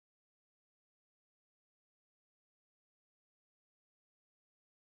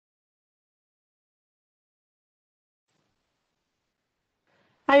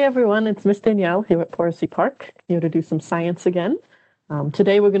Hi everyone, it's Miss Danielle here at Porosity Park, here to do some science again.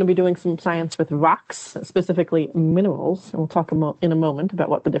 Today we're going to be doing some science with rocks, specifically minerals, and we'll talk in a moment about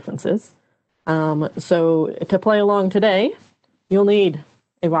what the difference is. So to play along today, you'll need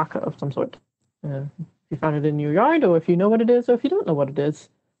a rock of some sort. If you found it in your yard, or if you know what it is, or if you don't know what it is,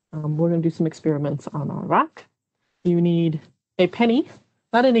 we're going to do some experiments on our rock. You need a penny,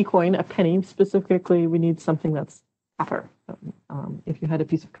 not any coin, a penny. Specifically, we need something that's copper. If you had a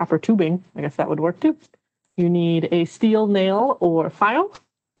piece of copper tubing, I guess that would work too. You need a steel nail or file,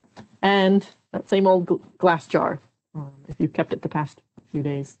 and that same old glass jar. If you've kept it the past few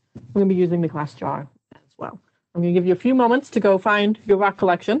days, we're going to be using the glass jar as well. I'm going to give you a few moments to go find your rock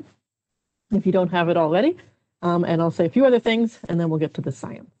collection if you don't have it already, and I'll say a few other things, and then we'll get to the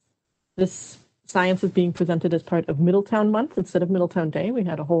science. This science is being presented as part of Middletown month instead of Middletown Day. We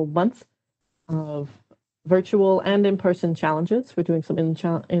had a whole month of virtual and in-person challenges. We're doing some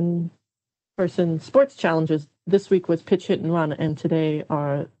in-person sports challenges. This week was pitch, hit, and run, and today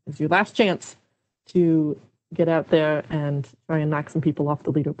is your last chance to get out there and try and knock some people off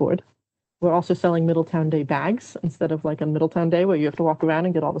the leaderboard. We're also selling Middletown Day bags instead of like a Middletown Day where you have to walk around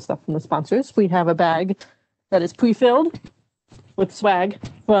and get all the stuff from the sponsors. We have a bag that is pre-filled with swag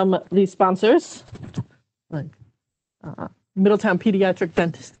from the sponsors, like Middletown Pediatric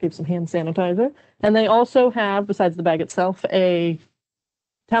Dentist gave some hand sanitizer. And they also have, besides the bag itself, a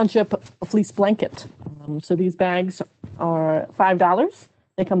township fleece blanket. So these bags are $5.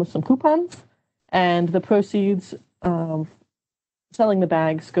 They come with some coupons, and the proceeds of selling the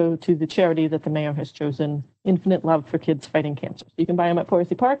bags go to the charity that the mayor has chosen, Infinite Love for Kids Fighting Cancer. So you can buy them at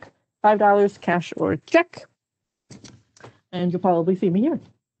Porosity Park, $5, cash or check, and you'll probably see me here.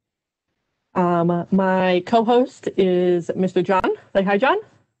 My co-host is Mr. John. Say hi, John.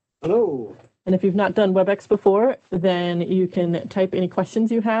 Hello. And if you've not done WebEx before, then you can type any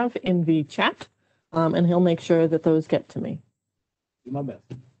questions you have in the chat, and he'll make sure that those get to me. Do my best.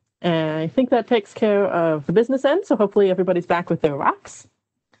 And I think that takes care of the business end, so hopefully everybody's back with their rocks.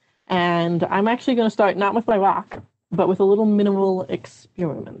 And I'm actually going to start not with my rock, but with a little mineral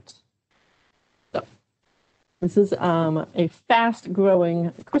experiment. So this is a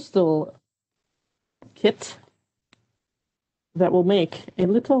fast-growing crystal kit that will make a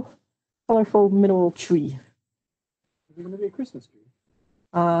little colorful mineral tree. Is it going to be a Christmas tree?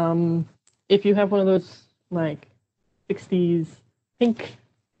 If you have one of those like 60s pink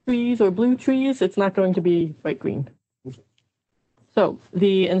trees or blue trees, it's not going to be bright green. Okay. So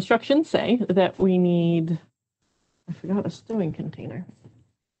the instructions say that we need, I forgot a stowing container.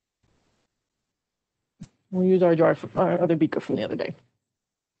 We'll use our jar, our other beaker from the other day.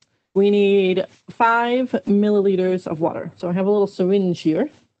 We need 5 milliliters of water. So I have a little syringe here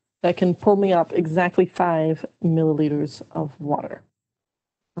that can pull me up exactly 5 milliliters of water.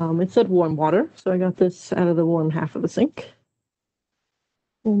 It said warm water, so I got this out of the warm half of the sink.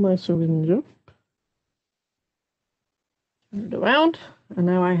 Pull my syringe up. Turn it around, and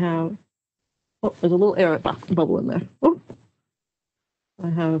now I have, oh, there's a little air bubble in there. Oh, I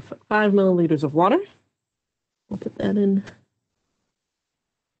have 5 milliliters of water. We'll put that in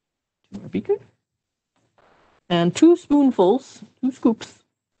to our beaker. And 2 spoonfuls, 2 scoops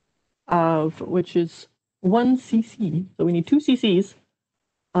of, which is 1 cc. So we need 2 cc's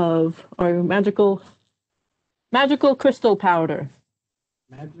of our magical crystal powder.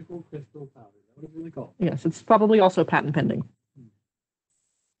 Magical crystal powder. Is that what it's really called? Yes, it's probably also patent pending.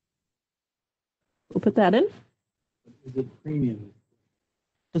 We'll put that in. Is it premium?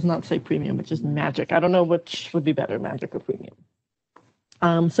 Does not say premium, it's just magic. I don't know which would be better, magic or premium.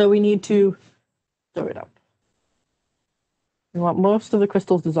 So we need to stir it up. We want most of the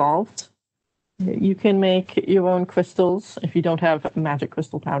crystals dissolved. You can make your own crystals if you don't have magic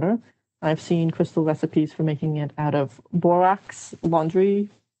crystal powder. I've seen crystal recipes for making it out of borax laundry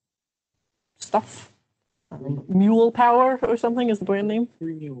stuff. Mule Power or something is the brand name.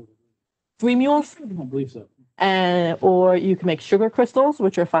 3 mules. 3 mules? I don't believe so. Or you can make sugar crystals,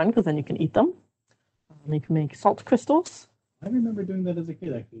 which are fun because then you can eat them. You can make salt crystals. I remember doing that as a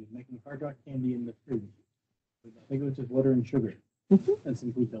kid, actually, making hard rock candy in the fridge. I think it was just water and sugar and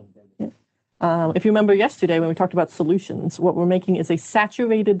some food coloring. Yeah. If you remember yesterday when we talked about solutions, what we're making is a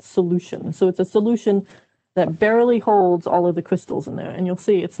saturated solution. So it's a solution that barely holds all of the crystals in there. And you'll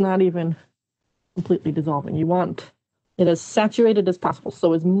see it's not even completely dissolving. You want it as saturated as possible.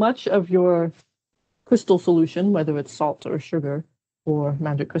 So as much of your crystal solution, whether it's salt or sugar or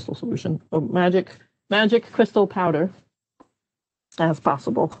magic crystal solution or magic crystal powder as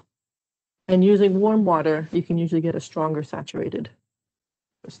possible. And using warm water, you can usually get a stronger saturated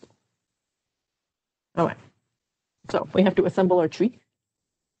crystal. All right, so we have to assemble our tree.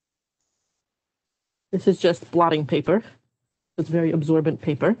 This is just blotting paper. It's very absorbent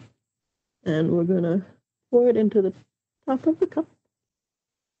paper. And we're going to pour it into the top of the cup.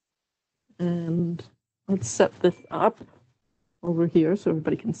 And let's set this up over here so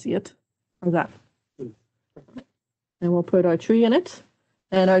everybody can see it. How's that? And we'll put our tree in it.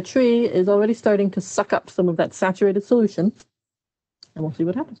 And our tree is already starting to suck up some of that saturated solution. And we'll see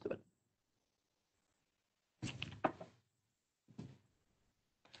what happens to it.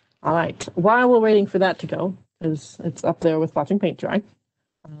 All right, while we're waiting for that to go, because it's up there with watching paint dry,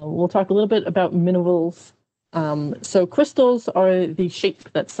 we'll talk a little bit about minerals. So crystals are the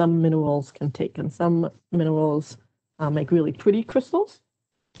shape that some minerals can take, and some minerals make really pretty crystals,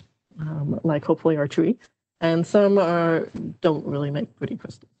 like hopefully our tree, and some don't really make pretty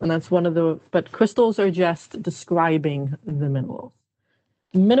crystals. And that's one of but crystals are just describing the minerals.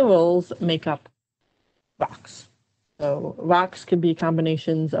 Minerals make up rocks. So rocks can be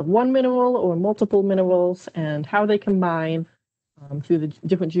combinations of one mineral or multiple minerals, and how they combine through the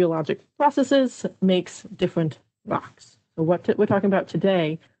different geologic processes makes different rocks. So what we're talking about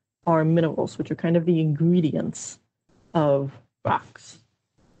today are minerals, which are kind of the ingredients of rocks.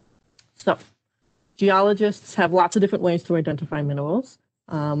 So geologists have lots of different ways to identify minerals.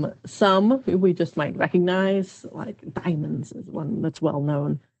 Some we just might recognize, like diamonds is one that's well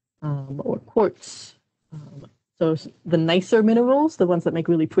known, or quartz. So the nicer minerals, the ones that make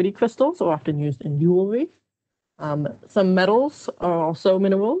really pretty crystals, are often used in jewelry. Some metals are also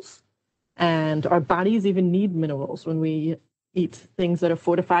minerals, and our bodies even need minerals. When we eat things that are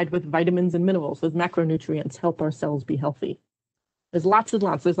fortified with vitamins and minerals, those macronutrients help our cells be healthy. There's lots and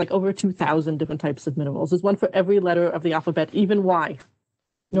lots. There's like over 2,000 different types of minerals. There's one for every letter of the alphabet, even Y.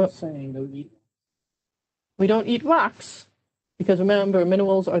 You're saying we don't eat rocks, because remember,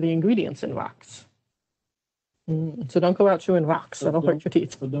 minerals are the ingredients in rocks. So don't go out chewing rocks. So that'll hurt your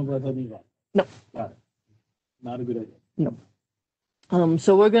teeth. So don't go out eating rocks. No. Got it. Not a good idea. No.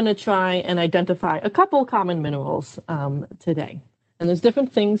 So we're going to try and identify a couple common minerals today. And there's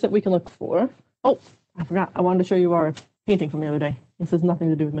different things that we can look for. Oh, I forgot. I wanted to show you our painting from the other day. This has nothing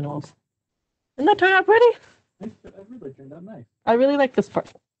to do with minerals. Didn't that turn out pretty? It really turned out nice. I really like this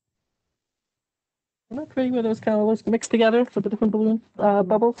part. Isn't that pretty where those colors mixed together with the different balloon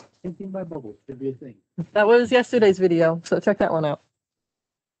bubbles? Painting by bubbles should be a thing. That was yesterday's video, so check that one out.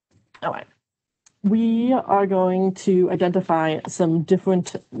 All right. We are going to identify some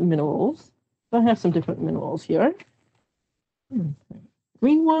different minerals. So I have some different minerals here.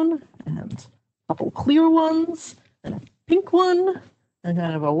 Green one, and a couple clear ones, and a pink one, and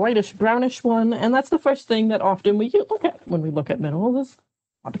kind of a whitish brownish one. And that's the first thing that often we look at when we look at minerals is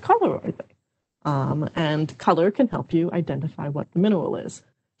what the color are they? And color can help you identify what the mineral is.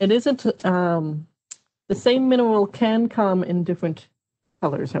 It isn't, the same mineral can come in different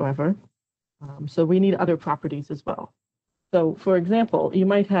colors, however. So we need other properties as well. So for example, you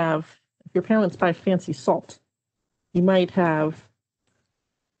might have, if your parents buy fancy salt, you might have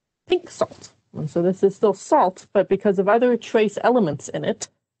pink salt. And so this is still salt, but because of other trace elements in it,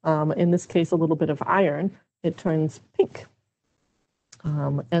 in this case, a little bit of iron, it turns pink.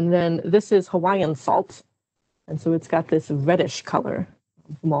 And then this is Hawaiian salt. And so it's got this reddish color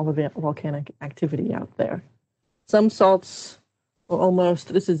from all the volcanic activity out there. Some salts are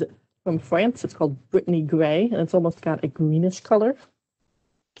almost, this is from France, it's called Brittany Gray, and it's almost got a greenish color.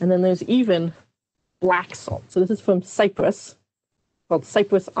 And then there's even black salt. So this is from Cyprus, called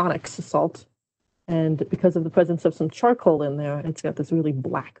Cyprus onyx salt. And because of the presence of some charcoal in there, it's got this really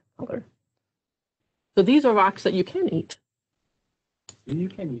black color. So these are rocks that you can eat. You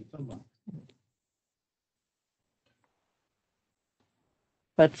can eat some rocks.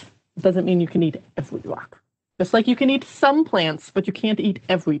 But it doesn't mean you can eat every rock. Just like you can eat some plants, but you can't eat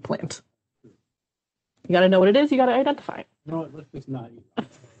every plant. You got to know what it is. You got to identify it. No, let's just not eat.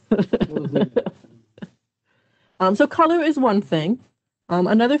 So color is one thing.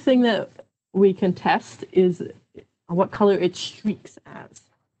 Another thing that we can test is what color it streaks as.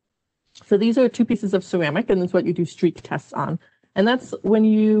 So these are two pieces of ceramic, and that's what you do streak tests on. And that's when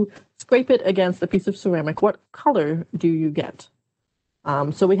you scrape it against a piece of ceramic, what color do you get?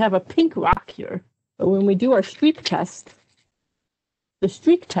 So we have a pink rock here, but when we do our streak test, the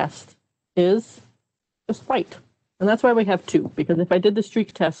streak test is just white. And that's why we have two, because if I did the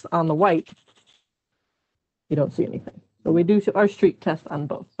streak test on the white, you don't see anything. So we do our streak test on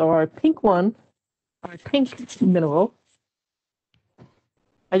both. So our pink one, our pink mineral,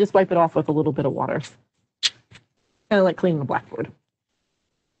 I just wipe it off with a little bit of water. Kind of like cleaning the blackboard.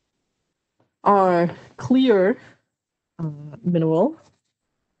 Our clear mineral,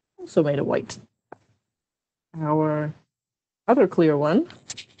 also made of white. Our other clear one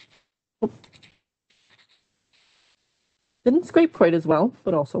Didn't scrape quite as well,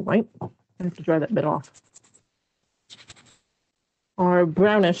 but also white. I have to dry that bit off. Our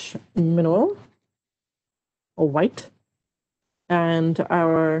brownish mineral, or white, and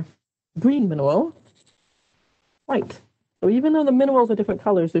our green mineral, white. So even though the minerals are different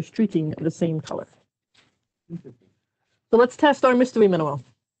colors, they're streaking the same color. So let's test our mystery mineral.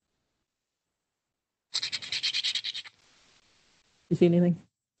 You see anything?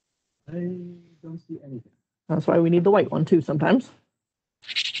 I don't see anything. That's why we need the white one too sometimes.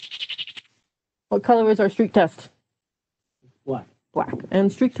 What color is our streak test? Black. Black. And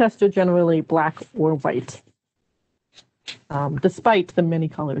streak tests are generally black or white, despite the many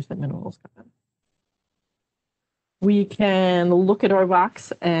colors that minerals come in. We can look at our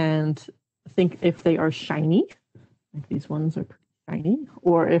rocks and think if they are shiny, like these ones are pretty shiny,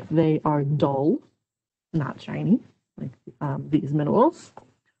 or if they are dull, not shiny, like these minerals.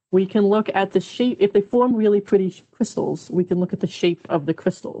 We can look at the shape. If they form really pretty crystals, we can look at the shape of the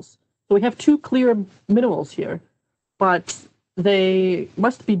crystals. So we have two clear minerals here, but they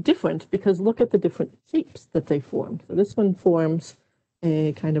must be different because look at the different shapes that they form. So this one forms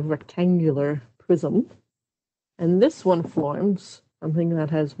a kind of rectangular prism, and this one forms something that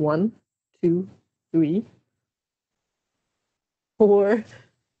has 1, 2, 3, 4,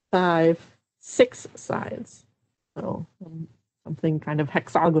 5, 6 sides. So something kind of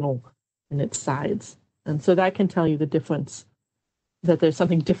hexagonal in its sides. And so that can tell you the difference, that there's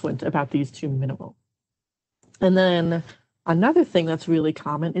something different about these two minerals. And then another thing that's really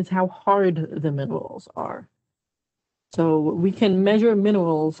common is how hard the minerals are. So we can measure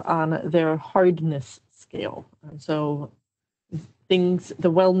minerals on their hardness scale. And so the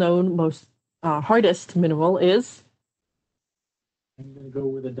well-known, most hardest mineral is? I'm going to go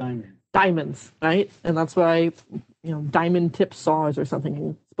with a diamond. Diamonds, right? And that's why, diamond tip saws or something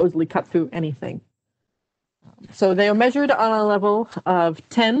can supposedly cut through anything. So they are measured on a level of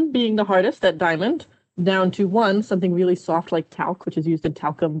 10 being the hardest, that diamond, down to 1, something really soft like talc, which is used in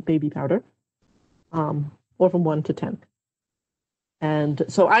talcum baby powder, or from 1 to 10. And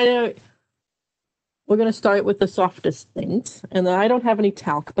so we're going to start with the softest things. And I don't have any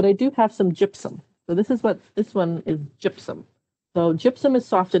talc, but I do have some gypsum. So this one is gypsum. So gypsum is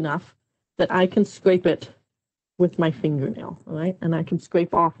soft enough that I can scrape it with my fingernail, all right? And I can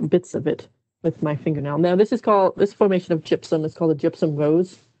scrape off bits of it with my fingernail. Now, this formation of gypsum is called a gypsum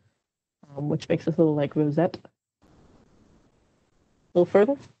rose, which makes this little like rosette. A little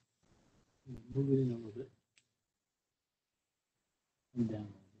further. Move it in a little bit. And down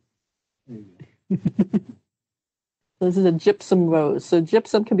a little bit. There you go. So this is a gypsum rose. So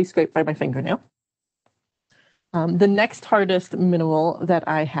gypsum can be scraped by my fingernail. The next hardest mineral that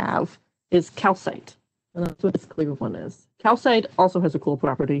I have is calcite. And that's what this clear one is. Calcite also has a cool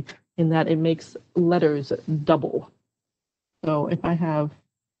property in that it makes letters double. So if I have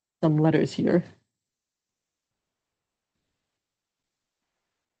some letters here,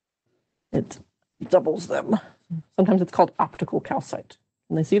 it doubles them. Sometimes it's called optical calcite.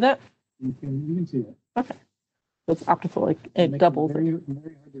 Can they see that? You can see that. Okay. So it's optical, like it doubles. Very,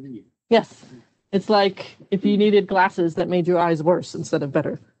 very hard to read. Yes. It's like if you needed glasses that made your eyes worse instead of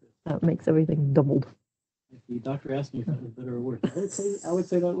better. That makes everything doubled. If the doctor asked me if that was better or worse, I would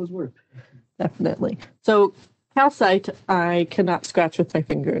say that was worse. Definitely. So calcite, I cannot scratch with my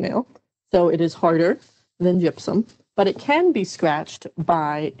fingernail. So it is harder than gypsum, but it can be scratched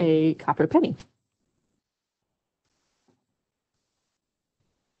by a copper penny.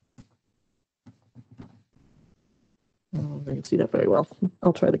 Oh, I can see that very well.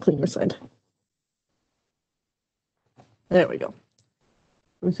 I'll try the cleaner side. There we go.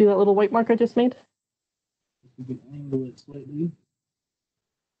 You see that little white mark I just made? You can angle it slightly.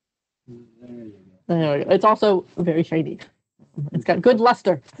 There you go. There we go. It's also very shiny. It's got good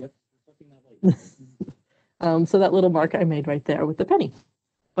luster. Yep. So that little mark I made right there with the penny.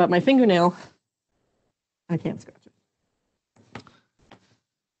 But my fingernail, I can't scratch it.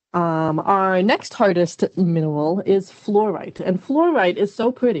 Our next hardest mineral is fluorite. And fluorite is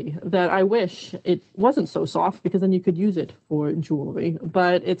so pretty that I wish it wasn't so soft because then you could use it for jewelry,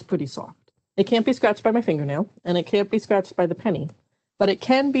 but it's pretty soft. It can't be scratched by my fingernail and it can't be scratched by the penny, but it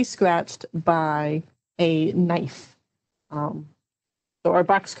can be scratched by a knife. So our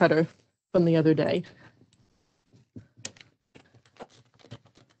box cutter from the other day.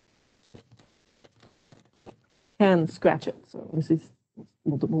 Can scratch it. So this is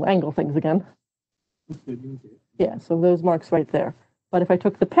we'll angle things again. Yeah, so those marks right there. But if I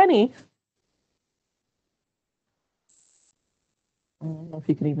took the penny, I don't know if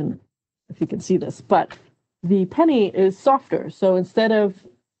you can see this, but the penny is softer. So instead of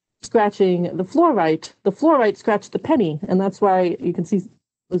scratching the fluorite scratched the penny, and that's why you can see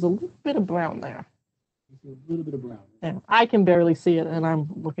there's a little bit of brown there. A little bit of brown. Yeah, I can barely see it, and I'm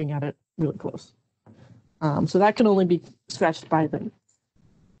looking at it really close. So that can only be scratched by the,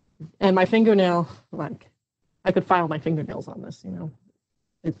 and my fingernail, like, I could file my fingernails on this, you know.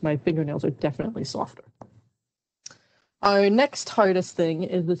 My fingernails are definitely softer. Our next hardest thing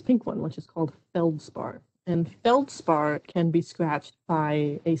is this pink one, which is called feldspar. And feldspar can be scratched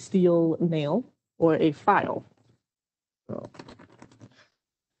by a steel nail or a file. So.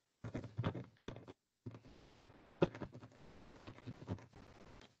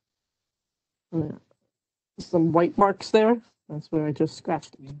 Yeah. Some white marks there. That's where I just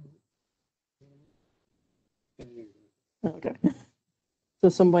scratched it. Okay. So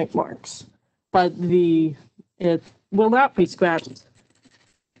some white marks. But it will not be scratched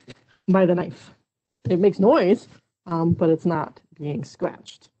by the knife. It makes noise, but it's not being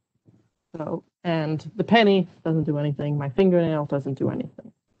scratched. So, and the penny doesn't do anything. My fingernail doesn't do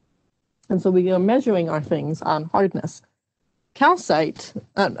anything. And so we are measuring our things on hardness. Calcite,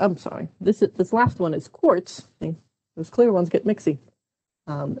 I'm sorry, this last one is quartz. See, those clear ones get mixy.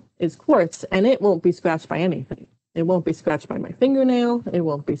 Is quartz, and it won't be scratched by anything. It won't be scratched by my fingernail. It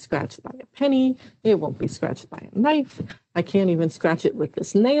won't be scratched by a penny. It won't be scratched by a knife. I can't even scratch it with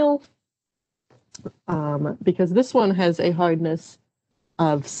this nail because this one has a hardness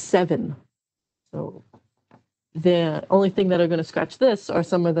of 7. So the only thing that are going to scratch this are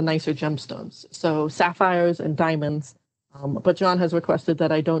some of the nicer gemstones. So sapphires and diamonds. But John has requested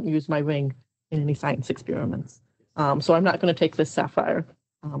that I don't use my ring in any science experiments. So I'm not going to take this sapphire.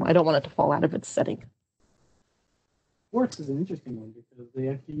 I don't want it to fall out of its setting. Quartz is an interesting one because they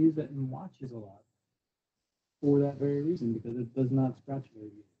actually use that in watches a lot for that very reason, because it does not scratch very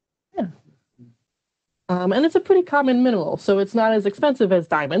good. Yeah. And it's a pretty common mineral, so it's not as expensive as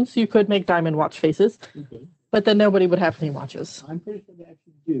diamonds. You could make diamond watch faces, but then nobody would have any watches. I'm pretty sure they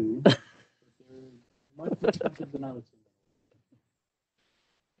actually do, but they're much more expensive than others.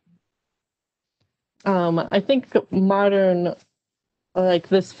 I think modern, like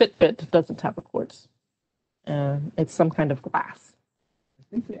this Fitbit, doesn't have a quartz. It's some kind of glass. I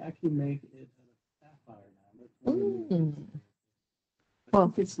think they actually make it out of sapphire now.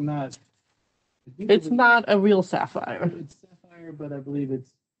 Well, it's not. It's not a real sapphire. It's sapphire, but I believe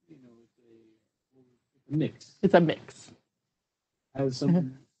it's it's a mix. It's a mix. Has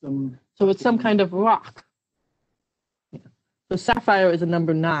some. So it's some kind of rock. Yeah. So sapphire is a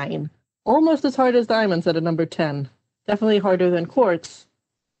number 9, almost as hard as diamonds at a number 10. Definitely harder than quartz,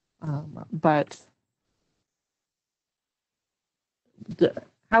 but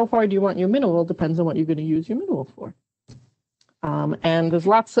how hard you want your mineral depends on what you're going to use your mineral for. And there's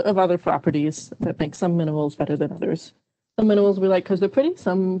lots of other properties that make some minerals better than others. Some minerals we like because they're pretty,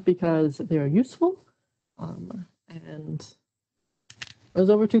 some because they're useful. And there's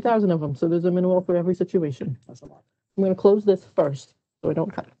over 2,000 of them, so there's a mineral for every situation. That's a lot. I'm going to close this first so I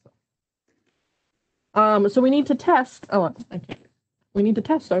don't cut it. So we need to test. We need to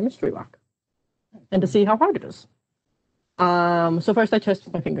test our mystery rock and to see how hard it is. So first I test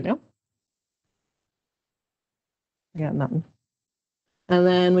with my fingernail. I got nothing. And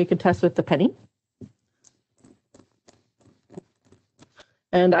then we could test with the penny.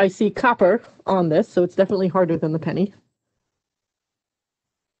 And I see copper on this, so it's definitely harder than the penny.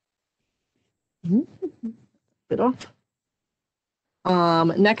 Bit off.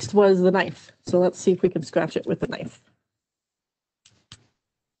 Next was the knife. So let's see if we can scratch it with the knife.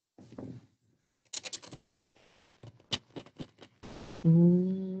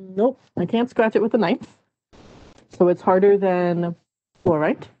 Nope, I can't scratch it with the knife. So it's harder than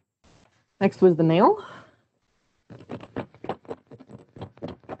fluorite. Next was the nail.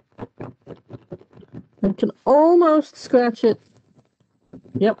 I can almost scratch it.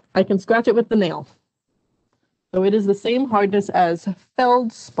 Yep, I can scratch it with the nail. So it is the same hardness as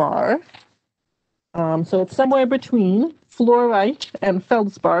feldspar. So it's somewhere between fluorite and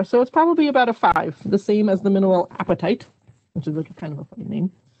feldspar. So it's probably about a 5, the same as the mineral apatite, which is like a kind of a funny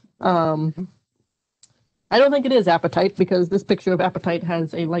name. I don't think it is apatite because this picture of apatite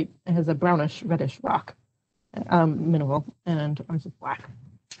has a brownish reddish rock mineral, and ours is black.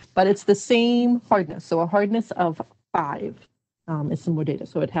 But it's the same hardness, so a hardness of 5 is some more data.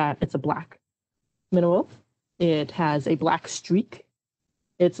 So it's a black mineral. It has a black streak.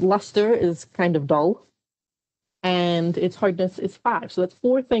 Its luster is kind of dull, and its hardness is 5. So that's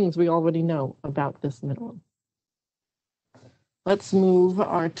 4 things we already know about this mineral. Let's move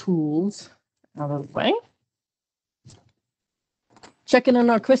our tools out of the way. Checking on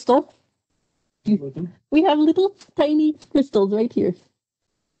our crystal. We have little tiny crystals right here.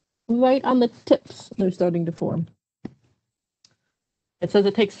 right on the tips. They're starting to form. It says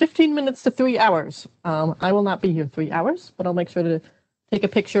it takes 15 minutes to 3 hours. I will not be here 3 hours, but I'll make sure to take a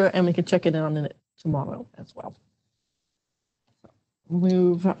picture and we can check it on it tomorrow as well.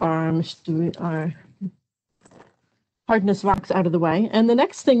 Move our hardness rocks out of the way. And the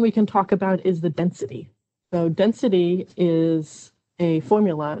next thing we can talk about is the density. So density is a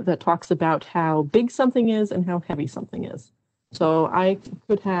formula that talks about how big something is and how heavy something is. So I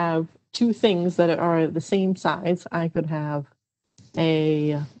could have two things that are the same size. I could have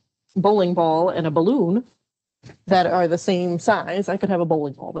a bowling ball and a balloon that are the same size. I could have a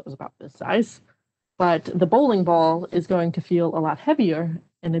bowling ball that was about this size, but the bowling ball is going to feel a lot heavier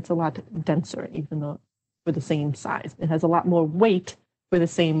and it's a lot denser, even though for the same size. It has a lot more weight for the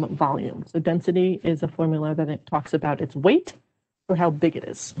same volume. So density is a formula that it talks about its weight or how big it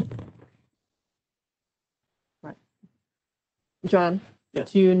is. Right. John,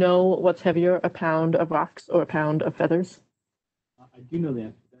 yes. Do you know what's heavier, a pound of rocks or a pound of feathers? I do know the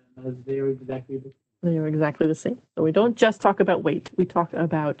answer to that. They are exactly the same. So we don't just talk about weight, we talk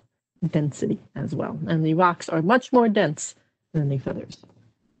about density as well. And the rocks are much more dense than the feathers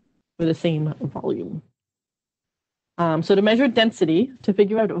for the same volume. So to measure density, to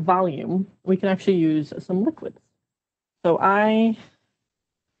figure out volume, we can actually use some liquids. So I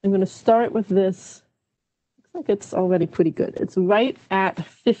am going to start with this. Looks like it's already pretty good. It's right at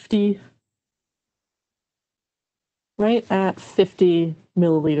 50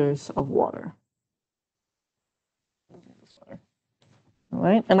 milliliters of water. All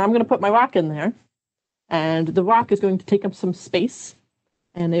right, and I'm going to put my rock in there, and the rock is going to take up some space,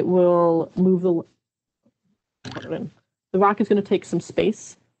 and it will move the rock is going to take some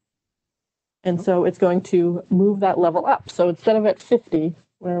space, and so it's going to move that level up. So instead of at 50,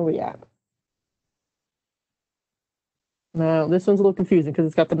 where are we at? No, this one's a little confusing because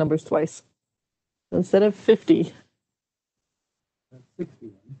it's got the numbers twice. So instead of 50,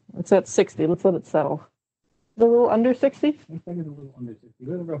 it's at 60. Let's let it settle. A little under 60? I think it's a little under 60.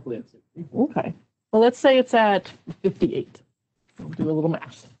 We're roughly at 60. Okay. Well, let's say it's at 58. We'll do a little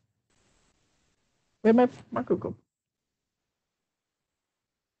math. Where'd my marker go?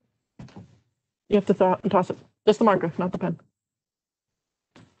 You have to toss it. Just the marker, not the pen.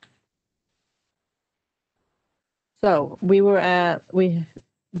 So we were at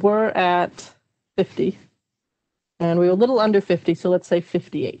 50, and we were a little under 50, so let's say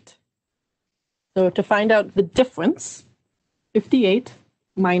 58. So to find out the difference, 58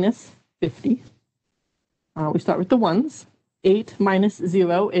 minus 50, we start with the ones. 8 minus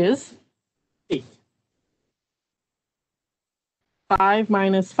 0 is 8. 5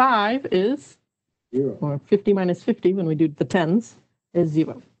 minus 5 is 0. Or 50 minus 50, when we do the tens, is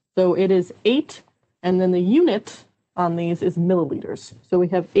 0. So it is 8, and then the unit on these is milliliters. So we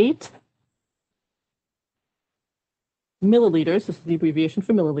have 8 milliliters, this is the abbreviation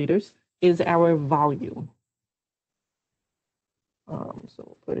for milliliters, is our volume. So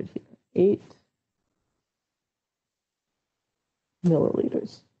we'll put it here, 8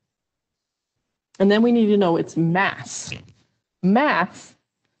 milliliters. And then we need to know its mass. Mass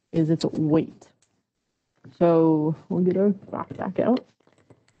is its weight. So we'll get our rock back out.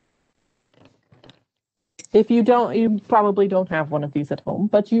 If you probably don't have one of these at home,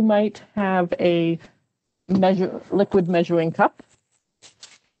 but you might have a liquid measuring cup,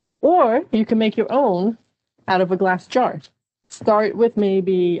 or you can make your own out of a glass jar. Start with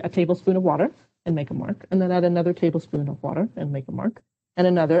maybe a tablespoon of water and make a mark, and then add another tablespoon of water and make a mark, and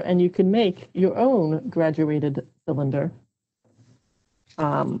another, and you can make your own graduated cylinder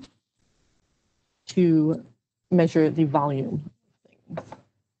to measure the volume of things.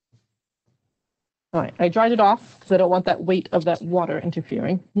 All right, I dried it off because I don't want that weight of that water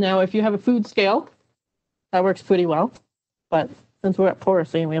interfering. Now, if you have a food scale, that works pretty well, but since we're at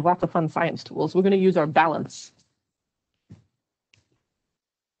Porosity and we have lots of fun science tools, we're going to use our balance.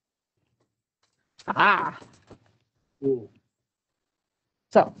 Cool.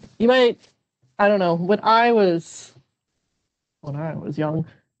 So you might, I don't know, when I was young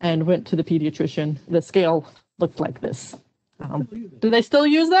and went to the pediatrician, the scale looked like this. Do they still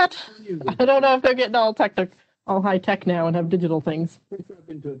use that? I don't know if they're getting all high tech now and have digital things. Pretty sure I've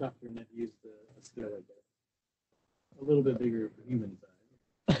been to a doctor and they've used a scale like that. A little bit bigger for human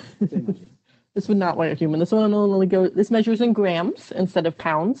size. This would not weigh a human. This one only this measures in grams instead of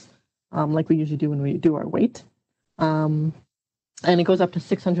pounds, like we usually do when we do our weight. And it goes up to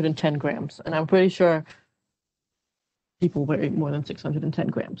 610 grams. And I'm pretty sure people weigh more than 610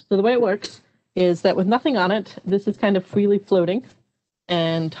 grams. So the way it works is that with nothing on it, this is kind of freely floating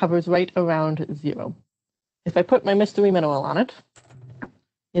and hovers right around 0. If I put my mystery mineral on it,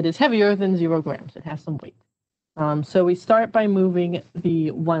 It is heavier than 0 grams. It has some weight. So we start by moving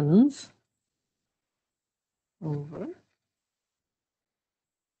the ones over.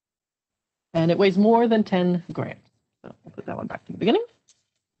 And it weighs more than 10 grams. So we'll put that one back to the beginning.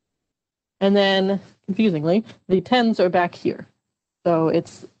 And then, confusingly, the 10s are back here. So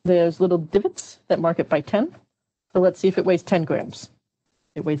there's little divots that mark it by 10. So let's see if it weighs 10 grams.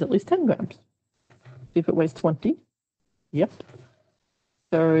 It weighs at least 10 grams. See if it weighs 20. Yep.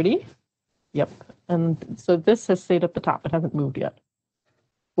 30. Yep. And so this has stayed at the top. It hasn't moved yet.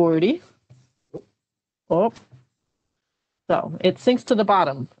 40. Oh. So it sinks to the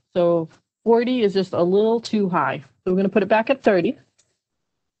bottom. So 40 is just a little too high. So we're going to put it back at 30.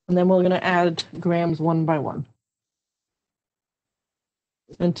 And then we're going to add grams one by one.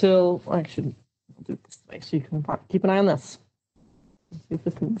 Until, actually, I'll do it this way so you can keep an eye on this. Let's see if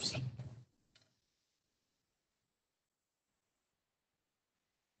this moves.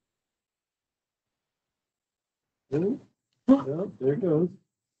 Oh, there it goes.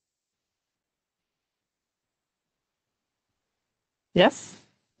 Yes?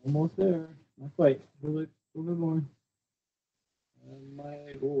 Almost there. Not quite. A little bit more.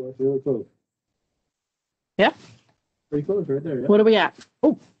 Oh, that's really close. Yeah? Pretty close right there. Yeah. What are we at?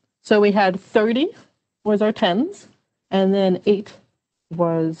 Oh, so we had 30 was our 10s, and then 8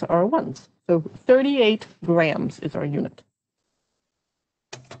 was our 1s. So 38 grams is our unit.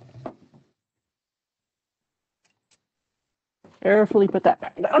 Carefully put that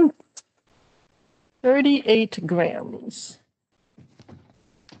back down. 38 grams.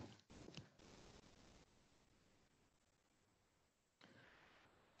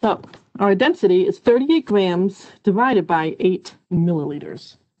 So our density is 38 grams divided by 8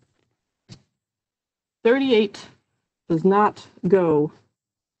 milliliters. 38 does not go,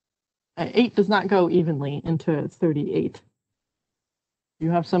 8 does not go evenly into 38.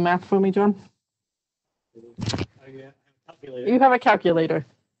 You have some math for me, John? You have a calculator.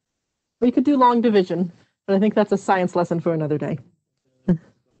 We could do long division, but I think that's a science lesson for another day.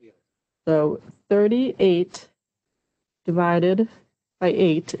 So 38 divided by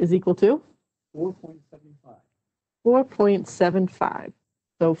 8 is equal to? 4.75. 4.75.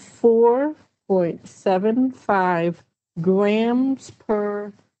 So 4.75 grams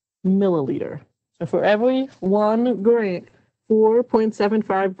per milliliter. So for every 1 gram,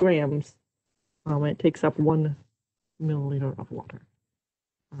 4.75 grams, it takes up 1 milliliter of water.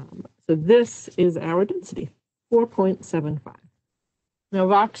 So this is our density, 4.75. Now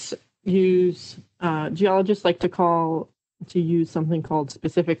rocks use, geologists like to use something called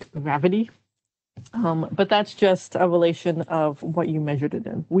specific gravity, but that's just a relation of what you measured it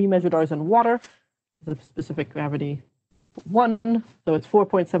in. We measured ours in water, the specific gravity 1, so it's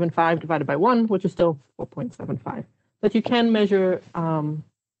 4.75 divided by 1, which is still 4.75. But you can measure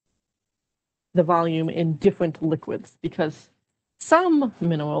the volume in different liquids because some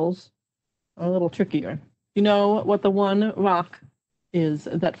minerals are a little trickier. You know what the one rock is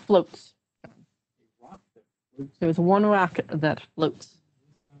that floats? There's one rock that floats.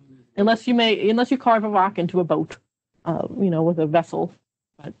 Unless you carve a rock into a boat, with a vessel,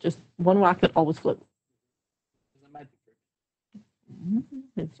 but just one rock that always floats.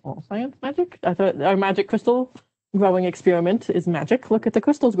 It's all science magic. I thought our magic crystal growing experiment is magic. Look at the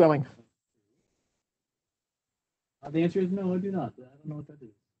crystals growing. The answer is no, I do not. I don't know what that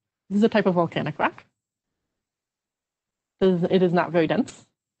is. This is a type of volcanic rock. It is not very dense,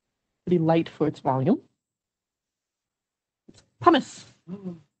 pretty light for its volume. It's pumice.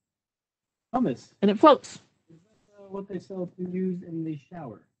 Pumice. And it floats. Is that what they sell to use in the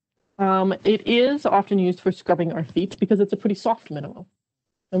shower? It is often used for scrubbing our feet because it's a pretty soft mineral.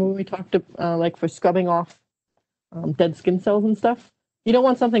 Remember when we talked like for scrubbing off dead skin cells and stuff? You don't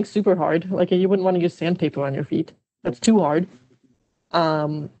want something super hard. Like you wouldn't want to use sandpaper on your feet. That's too hard.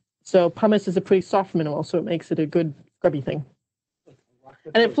 So pumice is a pretty soft mineral, so it makes it a good scrubby thing.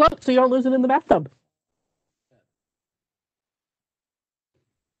 And it floats, so you don't lose it in the bathtub.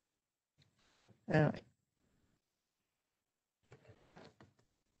 All right.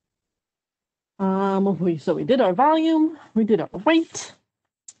 So we did our volume, we did our weight.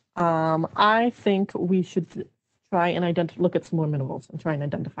 I think we should try and look at some more minerals and try and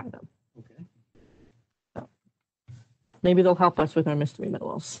identify them. Okay. So maybe they'll help us with our mystery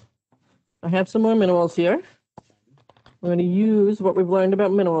minerals. I have some more minerals here. We're going to use what we've learned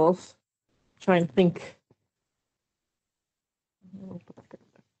about minerals, try and think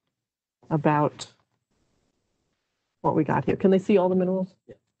about what we got here. Can they see all the minerals?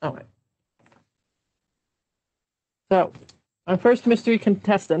 Yeah. All right. So our first mystery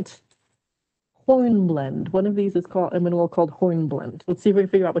contestant, hornblende. One of these is called a mineral called hornblende. Let's see if we can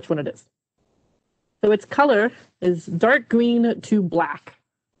figure out which one it is. So its color is dark green to black.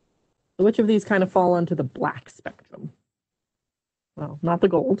 So which of these kind of fall onto the black spectrum? Well, not the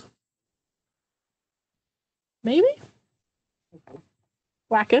gold. Maybe?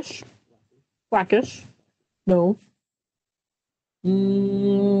 Blackish. Blackish. No.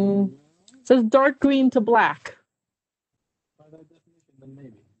 It says dark green to black. By that definition, then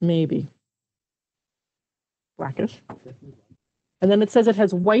maybe. Maybe. Blackish. And then it says it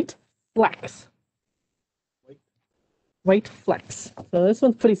has white flecks. White flecks. So this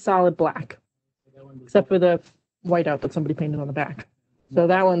one's pretty solid black, except for the whiteout that somebody painted on the back. So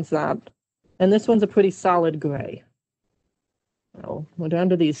that one's not. And this one's a pretty solid gray. So we're down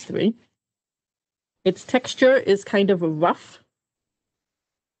to these three. Its texture is kind of rough.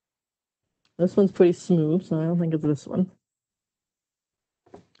 This one's pretty smooth, so I don't think it's this one.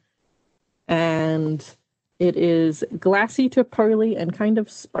 And it is glassy to pearly and kind of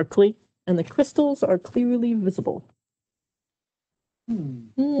sparkly, and the crystals are clearly visible.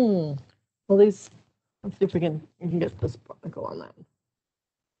 Well, let's see if we can get the sparkle on that.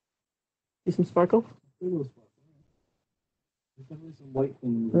 See some sparkle? There's definitely some white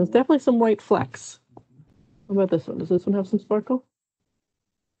things. There's definitely some white flecks. What about this one? Does this one have some sparkle?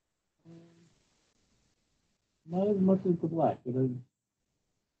 Not as much as the black, but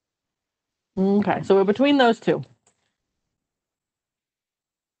Okay, so we're between those two.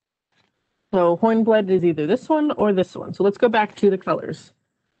 So hornblende is either this one or this one. So let's go back to the colors.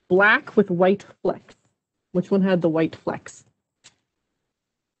 Black with white flecks. Which one had the white flecks?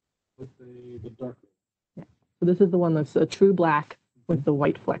 with the dark. Yeah. So this is the one that's a true black with the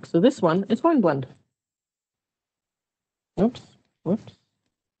white flecks. So this one is hornblende. Oops. Whoops.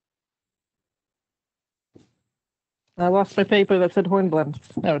 I lost my paper that said hornblende.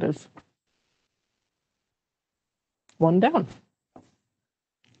 There it is. One down.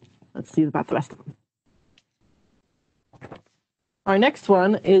 Let's see about the rest of them. Our next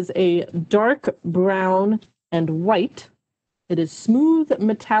one is a dark brown and white. It is smooth,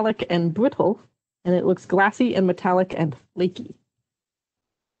 metallic, and brittle, and it looks glassy and metallic and flaky.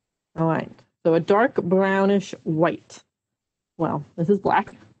 All right, so a dark brownish white. Well, this is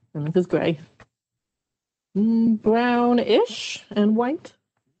black, and this is gray. Brownish and white,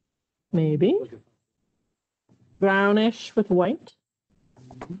 maybe. Brownish with white.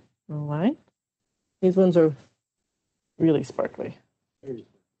 All right. These ones are really sparkly.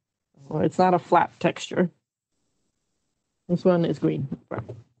 Well, it's not a flat texture. This one is green. So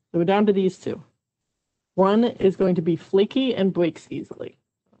we're down to these two. One is going to be flaky and breaks easily.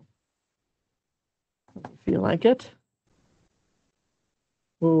 Feel like it?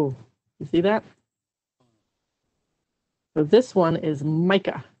 Oh, you see that? So this one is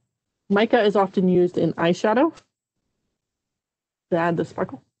mica. Mica is often used in eyeshadow to add the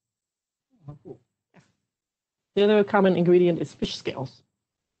sparkle. Oh, cool. The other common ingredient is fish scales.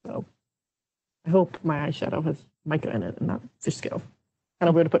 So I hope my eyeshadow has mica in it and not fish scale. Kind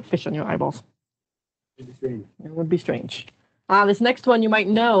of weird to put fish on your eyeballs. It'd be strange. It would be strange. This next one you might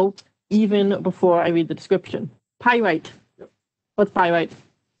know even before I read the description. Pyrite. Yep. What's pyrite?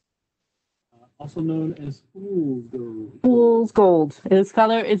 Also known as fool's gold. Fool's gold. Its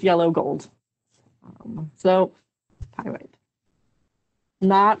color is yellow gold. So pyrite.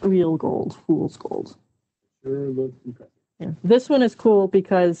 Not real gold, fool's gold. Sure looks impressive. Yeah. This one is cool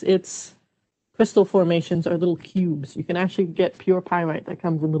because its crystal formations are little cubes. You can actually get pure pyrite that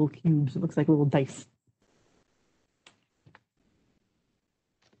comes in little cubes. It looks like little dice.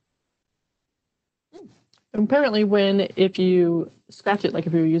 Apparently, if you scratch it, like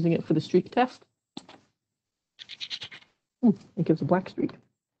if you were using it for the streak test, it gives a black streak.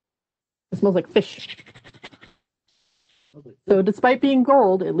 It smells like fish. So despite being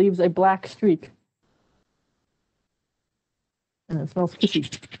gold, it leaves a black streak. And it smells fishy.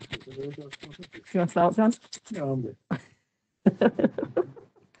 You want to smell it, John? No, I'm good.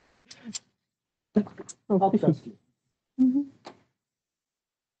 Oh, fishy.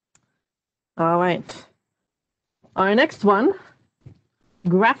 All right. Our next one,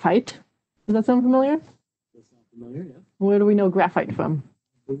 graphite. Does that sound familiar? That sounds familiar, yeah. Where do we know graphite from?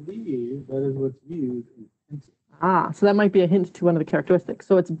 I believe that is what's used in pencil. So that might be a hint to one of the characteristics.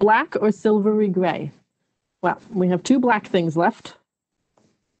 So it's black or silvery gray. Well, we have two black things left.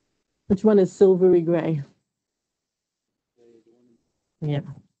 Which one is silvery gray? Yeah.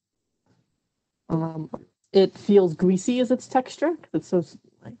 It feels greasy as its texture because it's so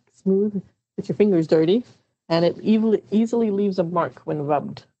like smooth. Gets your fingers dirty, and it easily leaves a mark when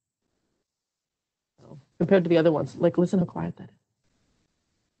rubbed. So, compared to the other ones, like listen how quiet that is.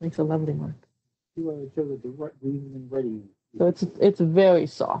 Makes a lovely mark. See why it shows the reason in writing. So it's very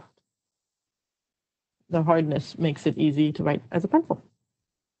soft. The hardness makes it easy to write as a pencil.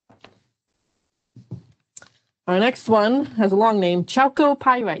 Our next one has a long name,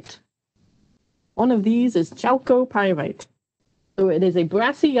 chalcopyrite. One of these is chalcopyrite. So it is a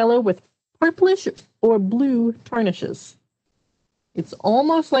brassy yellow with purplish or blue tarnishes. It's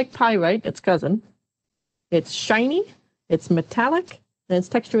almost like pyrite, its cousin. It's shiny, it's metallic, and its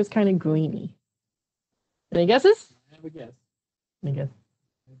texture is kind of grainy. Any guesses? I have a guess. Any guess?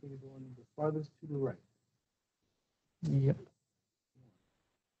 I think it's the one the farthest to the right. Yep.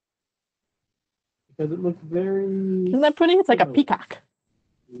 Because it looks very... Isn't that pretty? It's like a peacock.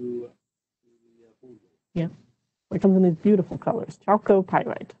 Yeah. It comes in these beautiful colors.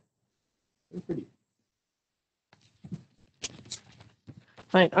 Chalcopyrite. Very pretty.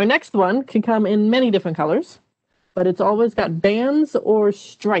 Right. Our next one can come in many different colors, but it's always got bands or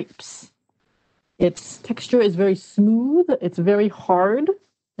stripes. Its texture is very smooth, it's very hard,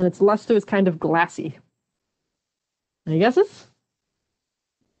 and its luster is kind of glassy. Any guesses?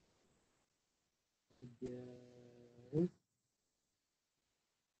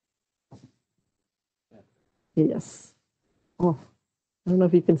 Yes. Oh, I don't know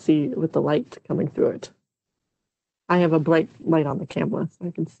if you can see with the light coming through it. I have a bright light on the camera, so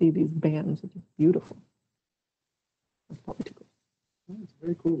I can see these bands, which is beautiful. That's probably too cool. It's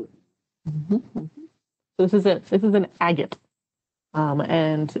very cool. So this is it. This is an agate.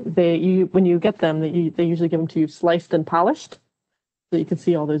 And when you get them, they usually give them to you sliced and polished, so you can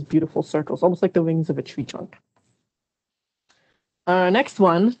see all those beautiful circles, almost like the rings of a tree trunk. Our next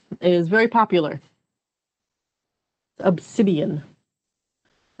one is very popular. Obsidian.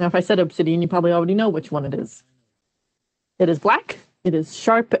 Now, if I said obsidian, you probably already know which one it is. It is black, it is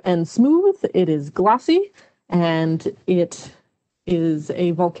sharp and smooth, it is glossy, and it is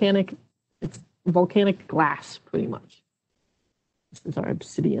a volcanic glass, pretty much. This is our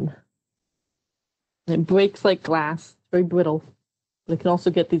obsidian. And it breaks like glass, it's very brittle, but it can also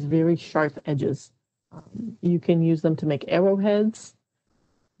get these very sharp edges. You can use them to make arrowheads.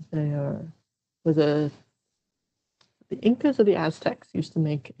 The Incas or the Aztecs used to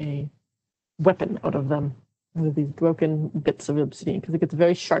make a weapon out of them, out of these broken bits of obsidian, because it gets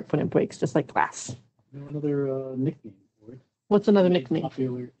very sharp when it breaks, just like glass. Another nickname for it. What's another nickname?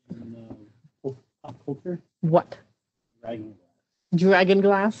 Popular in pop culture. What? Dragon glass. Dragon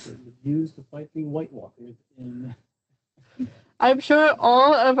glass? It was used to fight the White Walkers in... I'm sure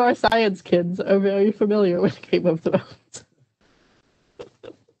all of our science kids are very familiar with Game of Thrones.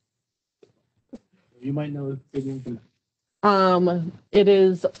 You might know it. It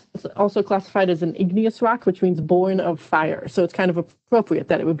is also classified as an igneous rock, which means born of fire. So it's kind of appropriate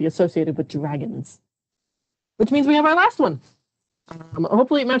that it would be associated with dragons. Which means we have our last one.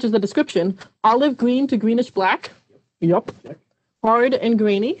 Hopefully it matches the description. Olive green to greenish black. Yep. Hard and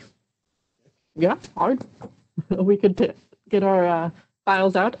grainy. Yeah, hard. We could get our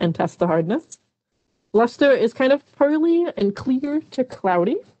files out and test the hardness. Luster is kind of pearly and clear to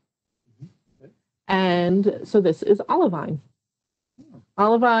cloudy. And so this is olivine.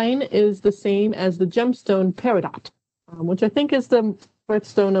 Olivine is the same as the gemstone peridot, which I think is the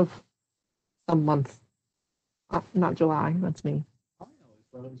birthstone of some month. Not July, that's me. I always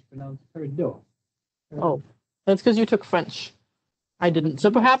thought it was pronounced peridot. Oh, that's because you took French. I didn't. So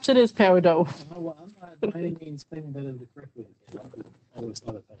perhaps it is peridot. Well, I'm not by any means claiming that is the correct way. I always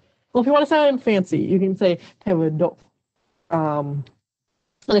thought it that way. Well, if you want to sound fancy, you can say peridot. And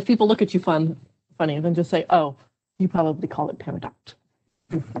if people look at you funny, then just say, oh, you probably call it peridot.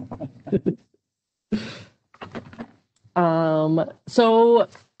 So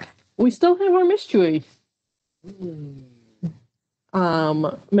we still have our mystery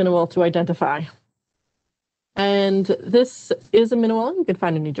mineral to identify. And this is a mineral you can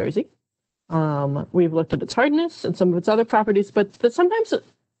find in New Jersey. We've looked at its hardness and some of its other properties, but sometimes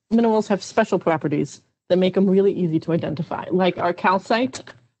minerals have special properties that make them really easy to identify, like our calcite.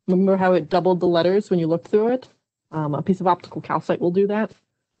 Remember how it doubled the letters when you looked through it? A piece of optical calcite will do that.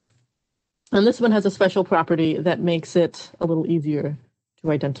 And this one has a special property that makes it a little easier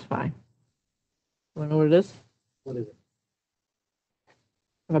to identify. Want to know what it is? What is it?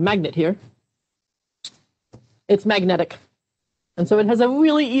 I have a magnet here. It's magnetic. And so it has a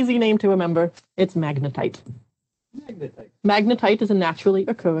really easy name to remember. It's magnetite. Magnetite. Magnetite is a naturally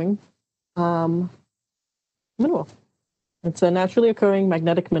occurring mineral. It's a naturally occurring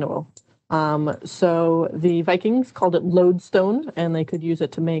magnetic mineral. So the Vikings called it lodestone, and they could use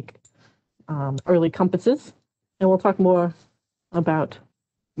it to make early compasses. And we'll talk more about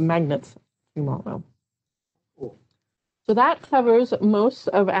magnets tomorrow. Cool. So that covers most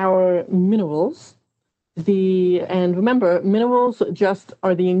of our minerals. And remember, minerals just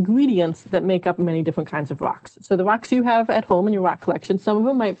are the ingredients that make up many different kinds of rocks. So the rocks you have at home in your rock collection, some of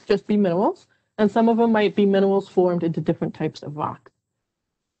them might just be minerals, and some of them might be minerals formed into different types of rock.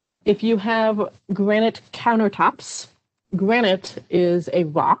 If you have granite countertops, granite is a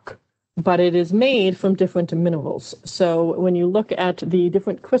rock, but it is made from different minerals. So when you look at the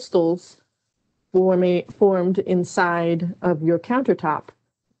different crystals formed inside of your countertop,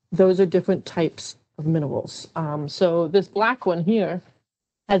 those are different types of minerals. So this black one here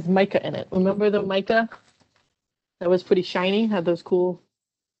has mica in it. Remember the mica that was pretty shiny, had those cool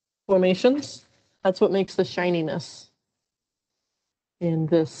formations? That's what makes the shininess in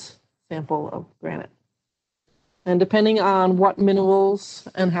this sample of granite. And depending on what minerals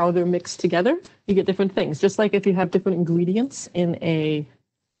and how they're mixed together, you get different things. Just like if you have different ingredients in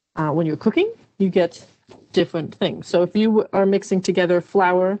when you're cooking, you get different things. So if you are mixing together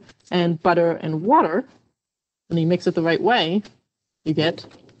flour and butter and water, and you mix it the right way, you get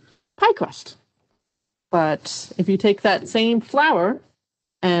pie crust. But if you take that same flour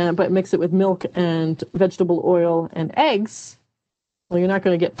but mix it with milk and vegetable oil and eggs, well, you're not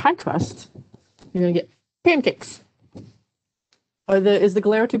going to get pie crust. You're going to get pancakes. Is the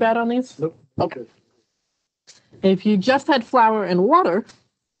glare too bad on these? Nope. Okay. If you just had flour and water,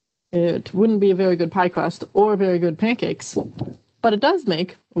 it wouldn't be a very good pie crust or very good pancakes, but it does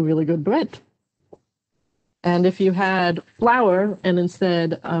make really good bread. And if you had flour and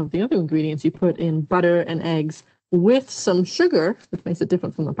instead of the other ingredients, you put in butter and eggs with some sugar, which makes it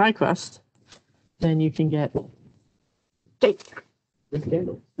different from the pie crust, then you can get cake. With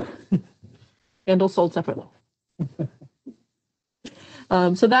candles. Candles sold separately.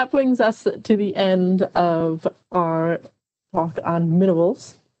 So that brings us to the end of our talk on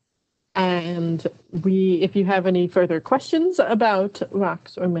minerals. And if you have any further questions about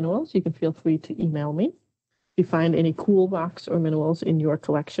rocks or minerals, you can feel free to email me. If you find any cool rocks or minerals in your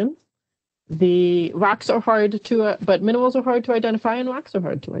collection. The rocks are hard to, but minerals are hard to identify and rocks are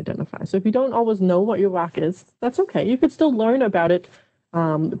hard to identify. So if you don't always know what your rock is, that's okay. You could still learn about it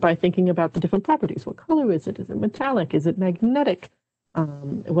by thinking about the different properties. What color is it? Is it metallic? Is it magnetic?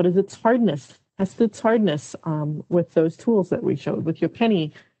 What is its hardness? Test its hardness with those tools that we showed, with your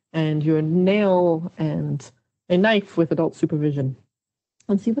penny and your nail and a knife with adult supervision.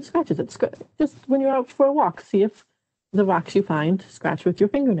 And see what scratches it. Just when you're out for a walk, see if the rocks you find scratch with your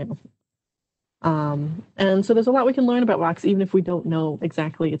fingernails. And so there's a lot we can learn about rocks, even if we don't know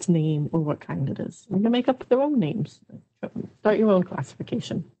exactly its name or what kind it is. You can make up their own names. Start your own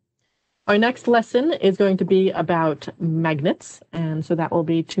classification. Our next lesson is going to be about magnets, and so that will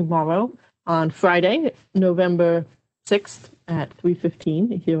be tomorrow on Friday, November 6th at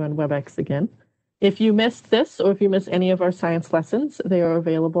 3:15 here on WebEx again. If you missed this or if you missed any of our science lessons, they are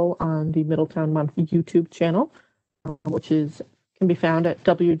available on the Middletown Month YouTube channel, which can be found at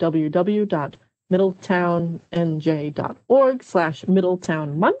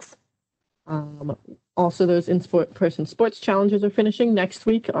www.middletownNJ.org/MiddletownMonth. Also, those in-person sports challenges are finishing. Next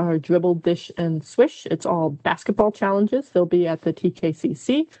week are Dribble, Dish, and Swish. It's all basketball challenges. They'll be at the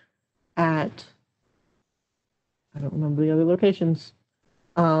TKCC at, I don't remember the other locations.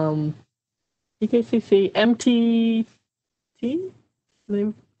 TKCC, MTT?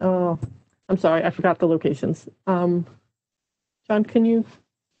 Oh, I'm sorry, I forgot the locations. John,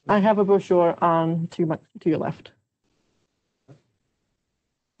 I have a brochure on to your left.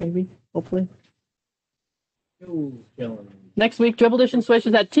 Maybe, hopefully. Next week, Dribble Dish and Swish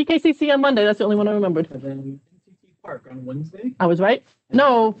is at TKCC on Monday. That's the only one I remembered. And then NCT Park on Wednesday? I was right?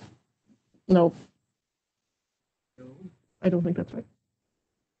 No. I don't think that's right.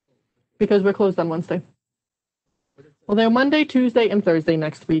 Because we're closed on Wednesday. Well, they're Monday, Tuesday, and Thursday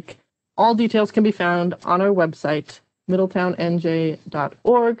next week. All details can be found on our website,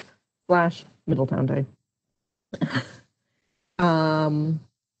 middletownNJ.org/Middletown Day.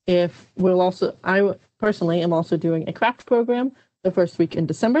 I personally am also doing a craft program the first week in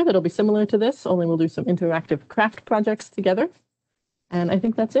December that'll be similar to this, only we'll do some interactive craft projects together. And I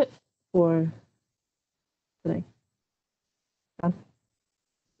think that's it for today. John? I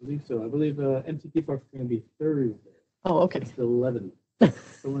believe so. I believe MCT Park is going to be Thursday. Oh, okay. It's the 11th.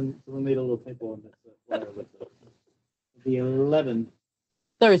 someone made a little typo on that flyer with the 11th.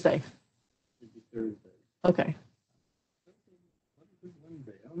 Thursday. Should be Thursday. Okay.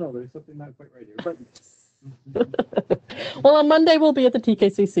 Wednesday. I don't know. There's something not quite right here. But well, on Monday we'll be at the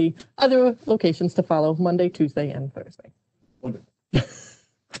TKCC. Other locations to follow: Monday, Tuesday, and Thursday. Wonderful.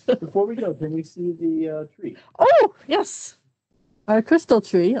 Before we go, can we see the tree? Oh, yes. Our crystal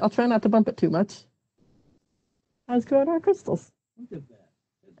tree. I'll try not to bump it too much. as grown our crystals. Look at that.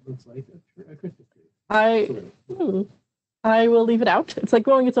 It looks like a Christmas tree. I will leave it out. It's like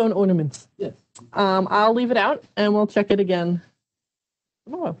growing its own ornaments. Yes. I'll leave it out, and we'll check it again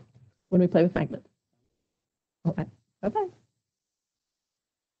tomorrow when we play with magnets. All right. Bye-bye.